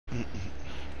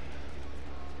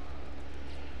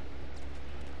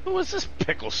Who is this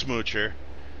pickle smoocher?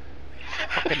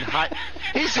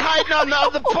 He's hiding on the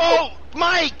other boat!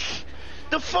 Mike!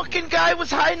 The fucking guy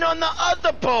was hiding on the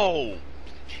other boat!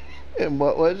 And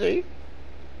what was he?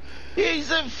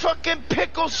 He's a fucking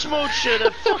pickle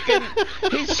smoocher.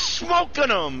 He's smoking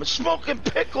them. Smoking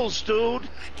pickles, dude.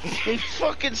 He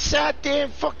fucking sat there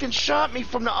and fucking shot me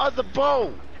from the other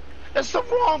boat. That's the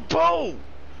wrong boat.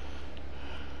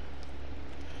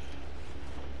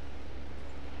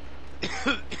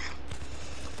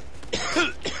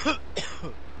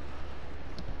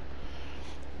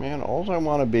 Man, all I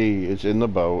want to be is in the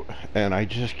boat, and I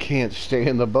just can't stay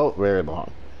in the boat very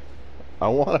long. I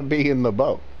want to be in the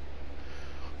boat.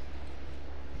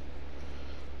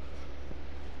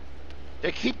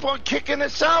 They keep on kicking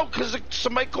us out because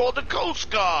somebody called the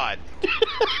Coast Guard.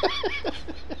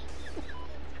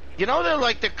 You know they're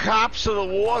like the cops of the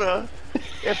water.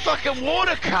 They're fucking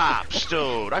water cops,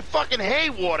 dude. I fucking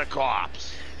hate water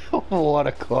cops.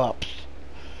 Water cops.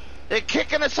 They're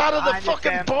kicking us out of the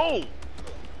fucking boat.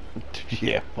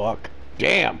 Yeah, fuck.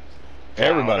 Damn.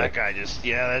 Everybody. Oh, that guy just,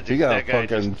 he got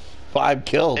fucking 5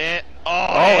 kills. And a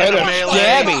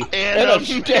stabby. And a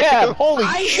stab. Holy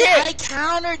shit. I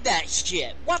countered that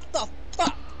shit. What the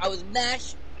fuck? I was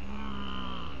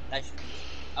I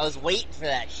was waiting for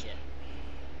that shit.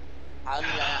 How did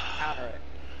I not counter it?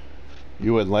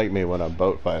 You wouldn't like me when I'm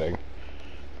boat fighting.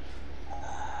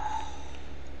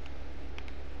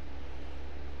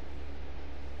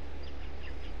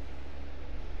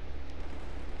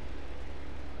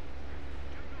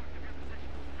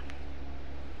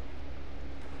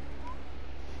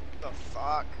 The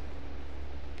fuck?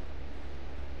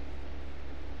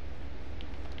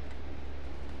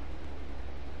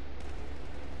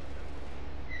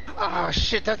 Oh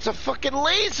shit, that's a fucking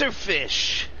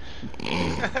laserfish.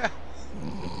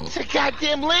 It's a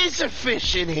goddamn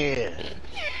laserfish in here.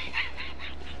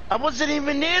 I wasn't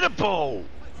even near the boat.